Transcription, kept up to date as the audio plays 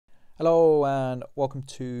Hello and welcome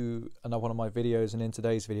to another one of my videos, and in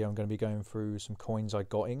today's video I'm going to be going through some coins I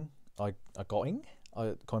got in.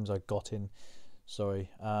 Coins I got in. Sorry,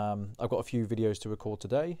 I've got a few videos to record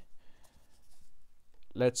today.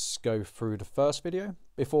 Let's go through the first video.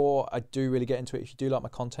 Before I do really get into it, if you do like my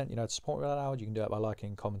content, you know, to support me out, you can do it by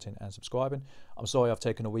liking, commenting and subscribing. I'm sorry I've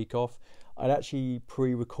taken a week off. I'd actually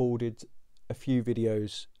pre-recorded a few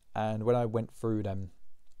videos, and when I went through them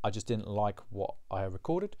I just didn't like what I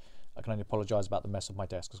recorded. I can only apologise about the mess of my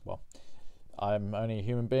desk as well. I'm only a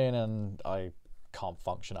human being and I can't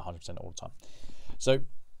function at 100% all the time. So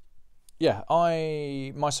yeah,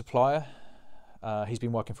 my supplier, he's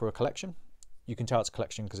been working for a collection. You can tell it's a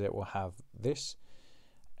collection because it will have this.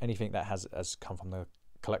 Anything that has come from the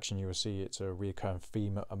collection, you will see it's a recurring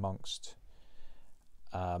theme amongst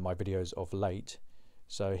my videos of late.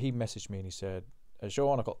 So he messaged me and he said,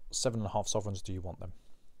 Sean, I've got 7.5 sovereigns, do you want them?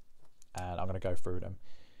 And I'm going to go through them.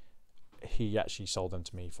 He actually sold them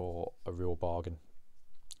to me for a real bargain,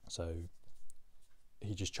 so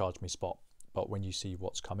he just charged me spot. But when you see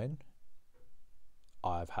what's come in,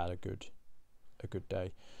 I've had a good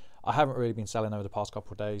day. I haven't really been selling over the past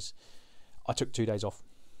couple of days. I took 2 days off.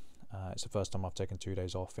 It's the first time I've taken 2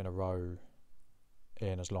 days off in a row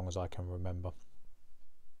in as long as I can remember.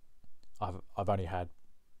 I've only had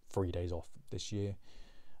 3 days off this year.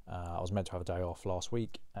 I was meant to have a day off last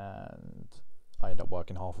week and I ended up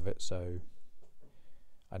working half of it, so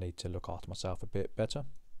I need to look after myself a bit better.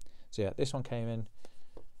 So yeah, this one came in.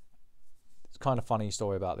 It's kind of funny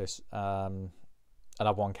story about this. Another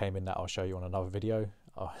one came in that I'll show you on another video.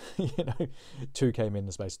 You know, 2 came in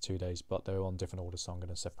the space of 2 days, but they're on different orders, so I'm going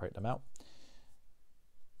to separate them out.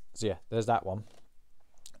 So yeah, there's that one.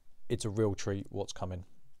 It's a real treat what's coming.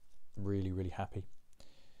 Really happy.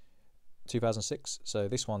 2006, so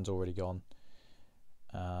this one's already gone.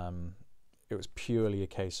 It was purely a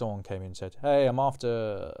case, someone came in and said, hey, I'm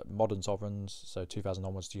after modern sovereigns, so 2000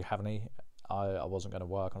 onwards, do you have any? I wasn't going to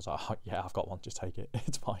work. I was like, oh, yeah, I've got one, just take it,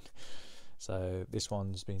 it's fine. So this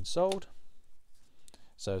one's been sold.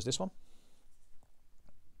 So is this one.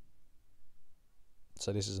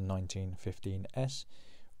 So this is a 1915S.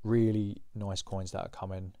 Really nice coins that are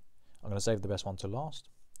coming. I'm going to save the best one to last.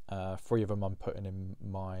 3 of them I'm putting in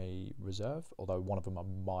my reserve, although one of them I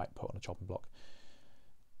might put on a chopping block,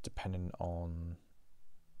 depending on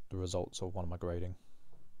the results of one of my grading,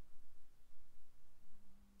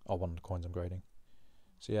 or one of the coins I'm grading.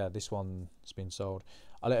 So yeah, this one's been sold.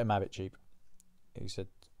 I let him have it cheap. He said,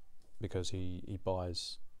 because he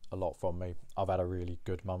buys a lot from me. I've had a really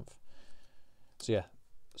good month. So yeah,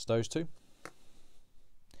 it's those 2.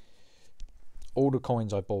 All the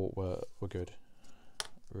coins I bought were good.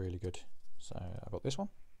 Really good. So I got this one,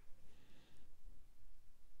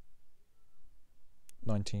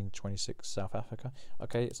 1926 South Africa.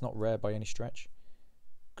 Okay, it's not rare by any stretch.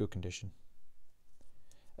 Good condition.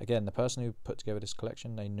 Again, the person who put together this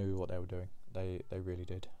collection, they knew what they were doing. They really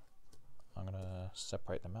did. I'm going to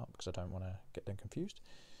separate them out because I don't want to get them confused.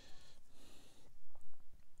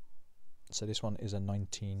 So this one is a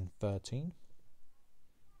 1913.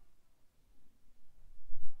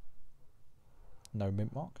 No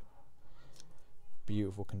mint mark.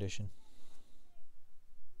 Beautiful condition.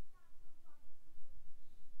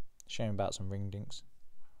 Shame about some ring dinks.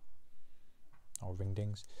 Or ring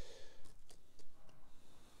dings.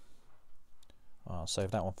 I'll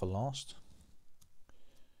save that one for last.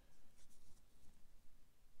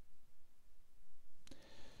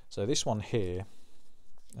 So this one here,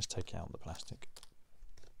 let's take out the plastic.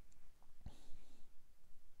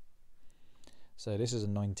 So this is a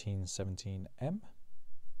 1917M.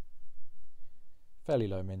 Fairly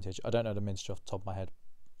low mintage. I don't know the mintage off the top of my head.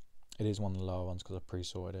 It is one of the lower ones because I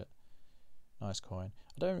pre-sorted it. Nice coin.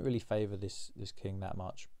 I don't really favour this king that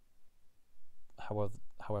much.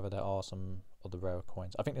 However, there are some of the rarer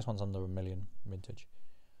coins. I think this one's under 1 million mintage.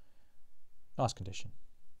 Nice condition.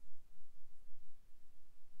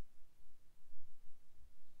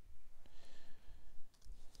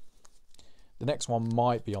 The next one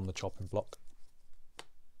might be on the chopping block.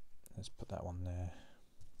 Let's put that one there.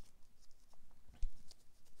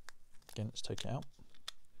 Again, let's take it out.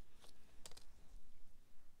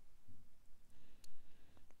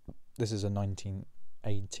 This is a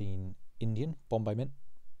 1918 Indian Bombay Mint.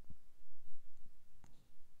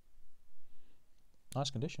 Nice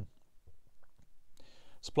condition.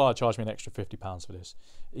 Supplier charged me an extra £50 for this.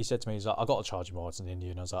 He said to me, he's like, I got to charge you more, it's an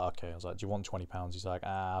Indian. I was like, okay. I was like, do you want £20? He's like,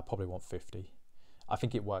 I probably want 50. I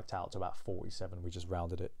think it worked out to about 47. We just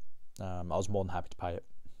rounded it. I was more than happy to pay it.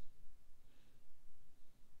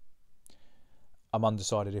 I'm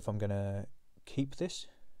undecided if I'm going to keep this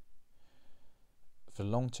for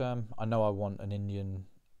the long term, I know I want a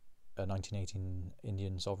 1918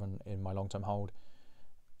 Indian sovereign in my long-term hold.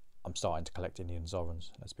 I'm starting to collect Indian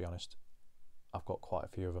sovereigns, let's be honest. I've got quite a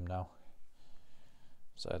few of them now.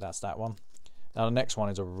 So that's that one. Now the next one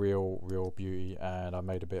is a real beauty, and I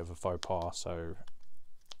made a bit of a faux pas, so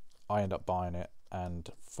I ended up buying it, and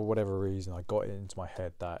for whatever reason I got it into my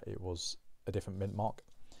head that it was a different mint mark,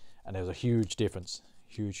 and there was a huge difference.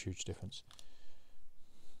 Huge difference.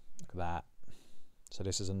 Look at that. So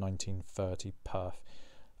this is a 1930 Perth.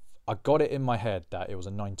 I got it in my head that it was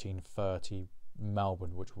a 1930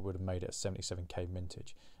 Melbourne, which would have made it a 77k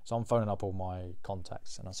mintage. So I'm phoning up all my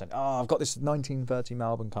contacts and I said, oh, I've got this 1930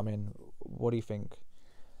 Melbourne coming, what do you think?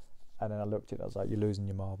 And then I looked at it, I was like, you're losing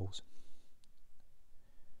your marbles.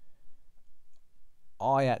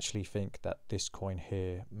 I actually think that this coin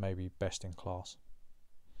here may be best in class.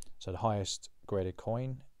 So the highest graded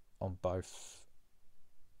coin on both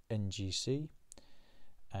NGC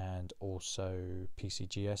and also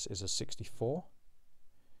PCGS is a 64.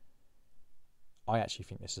 I actually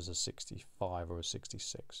think this is a 65 or a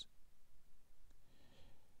 66.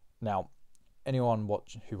 Now, anyone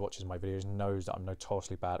who watches my videos knows that I'm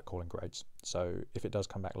notoriously bad at calling grades. So if it does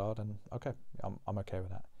come back lower, then okay, I'm okay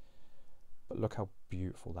with that. But look how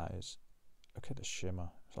beautiful that is. Look at the shimmer.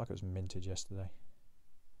 It's like it was minted yesterday.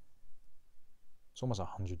 It's almost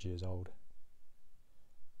 100 years old.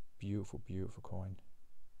 Beautiful coin.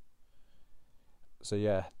 So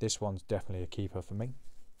yeah, this one's definitely a keeper for me.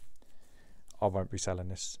 I won't be selling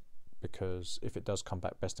this because if it does come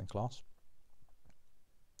back best in class,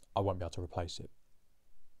 I won't be able to replace it.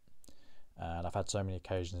 And I've had so many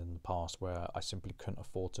occasions in the past where I simply couldn't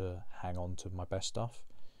afford to hang on to my best stuff.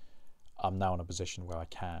 I'm now in a position where I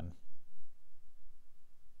can.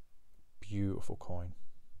 Beautiful coin.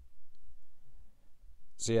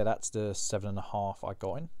 So yeah, that's the 7.5 I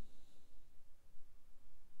got in.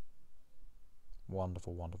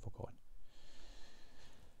 Wonderful coin.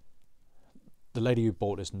 The lady who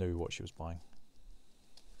bought this knew what she was buying.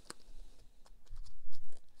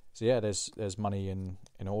 So yeah, there's money in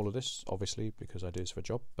all of this, obviously, because I do this for a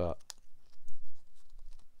job, but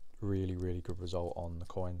really good result on the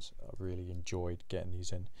coins. I really enjoyed getting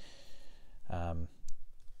these in.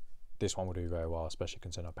 This one will do very well, especially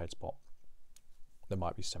considering I paid spot. There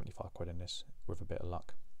might be 75 quid in this with a bit of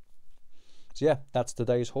luck. So yeah, that's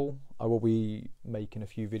today's haul. I will be making a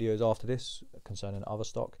few videos after this concerning other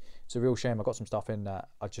stock. It's a real shame I got some stuff in that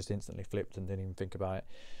I just instantly flipped and didn't even think about it.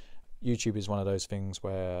 YouTube is one of those things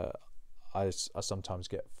where I sometimes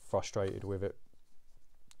get frustrated with it.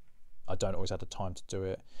 I don't always have the time to do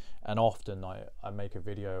it, and often I make a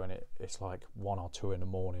video and it's like 1 or 2 in the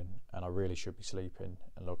morning and I really should be sleeping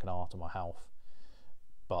and looking after my health,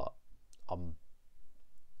 but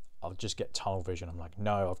I'll just get tunnel vision. I'm like,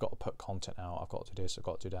 no, I've got to put content out, I've got to do this, I've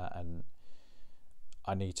got to do that, and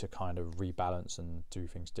I need to kind of rebalance and do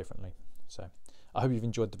things differently. So I hope you've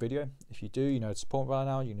enjoyed the video. If you do, you know to support me right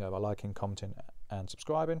now. You know by liking, commenting and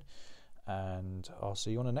subscribing, and I'll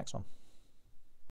see you on the next one.